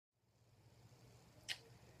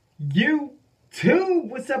YouTube,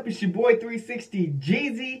 what's up? It's your boy 360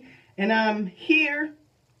 Jeezy, and I'm here.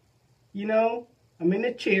 You know, I'm in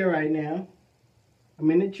the chair right now.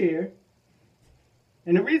 I'm in the chair.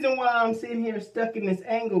 And the reason why I'm sitting here stuck in this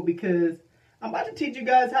angle, because I'm about to teach you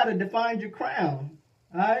guys how to define your crown.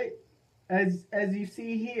 Alright? As you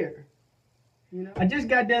see here. You know, I just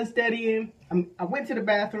got done studying. I went to the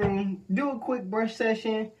bathroom, do a quick brush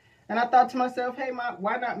session, and I thought to myself, hey,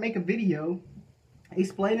 why not make a video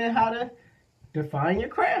explaining how to define your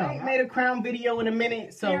crown? I ain't made a crown video in a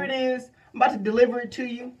minute, so here it is. I'm about to deliver it to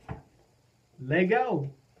you. Let go.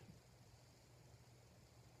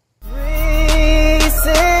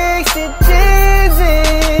 360 Jeezy.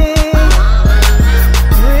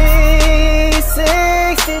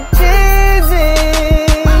 360 Jeezy.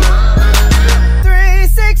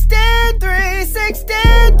 360, 360,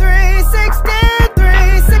 360,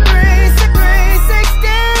 360,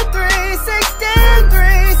 360,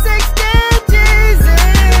 360 Jeezy.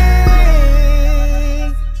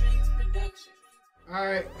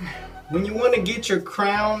 Alright, when you want to get your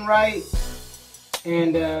crown right,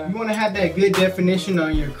 and you want to have that good definition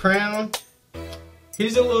on your crown,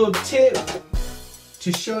 here's a little tip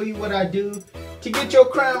to show you what I do to get your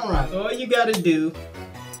crown right. So all you gotta do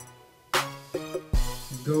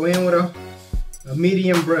is go in with a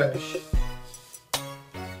medium brush.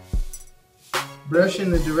 Brush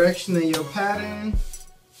in the direction of your pattern.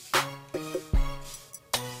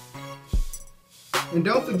 And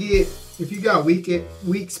don't forget, if you got weak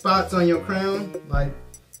spots on your crown, like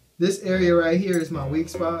this area right here is my weak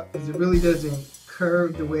spot, because it really doesn't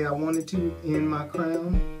curve the way I want it to in my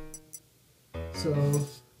crown. So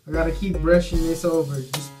I gotta keep brushing this over.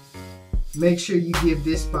 Just make sure you give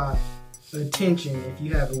this spot attention if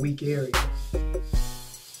you have a weak area.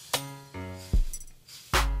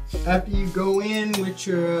 After you go in with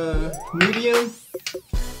your medium,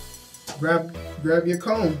 grab your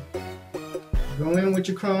comb. Go in with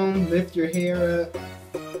your comb, lift your hair up.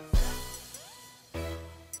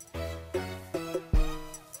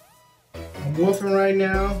 I'm wolfing right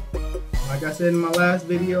now. Like I said in my last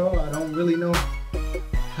video, I don't really know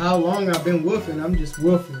how long I've been wolfing. I'm just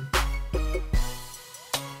wolfing.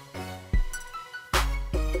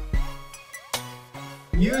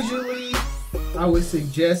 Usually, I would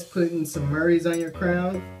suggest putting some Murrays on your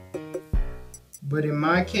crown, but in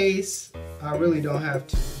my case, I really don't have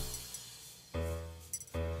to.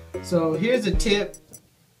 So here's a tip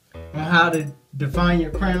on how to define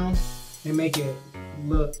your crown and make it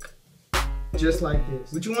look just like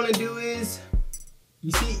this. What you want to do is,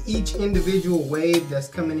 you see each individual wave that's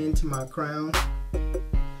coming into my crown.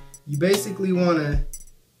 You basically want to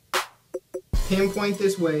pinpoint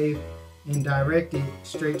this wave and direct it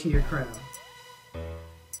straight to your crown.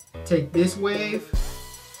 Take this wave,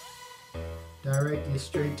 direct it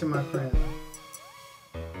straight to my crown.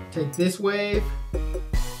 Take this wave,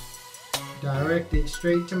 direct it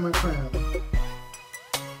straight to my crown.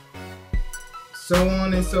 So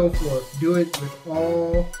on and so forth. Do it with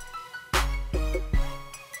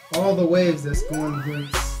all the waves that's going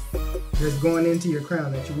into your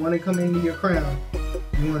crown, that you want to come into your crown.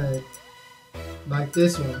 You want to, like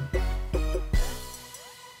this one.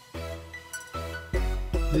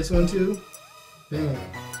 This one too. Bam.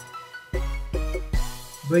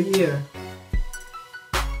 But yeah,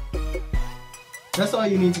 that's all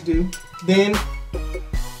you need to do. Then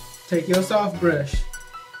take your soft brush,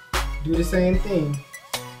 do the same thing.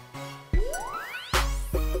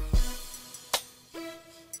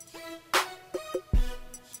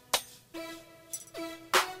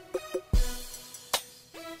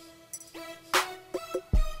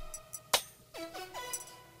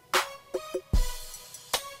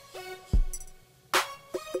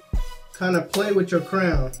 Kind of play with your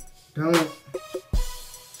crown. Don't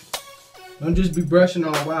just be brushing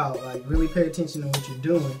all wild. Like, really pay attention to what you're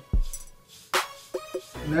doing.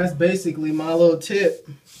 And that's basically my little tip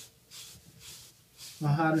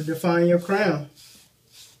on how to define your crown.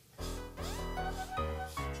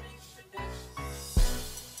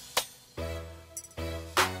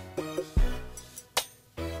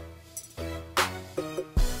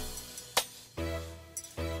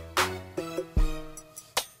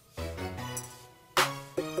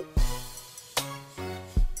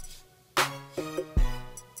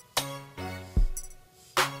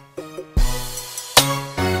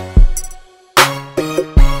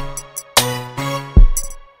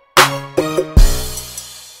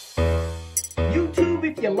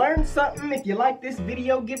 If you learned something, if you like this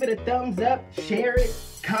video, give it a thumbs up, share it,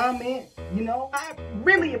 comment, you know. I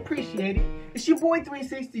really appreciate it. It's your boy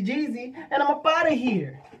 360 Jeezy, and I'm up out of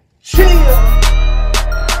here. Chill.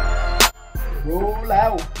 Roll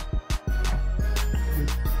out.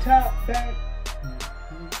 top, back.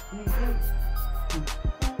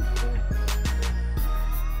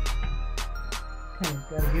 Okay,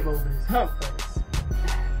 gotta give over this hump first.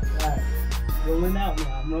 Alright, rolling out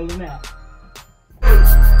now. I'm rolling out.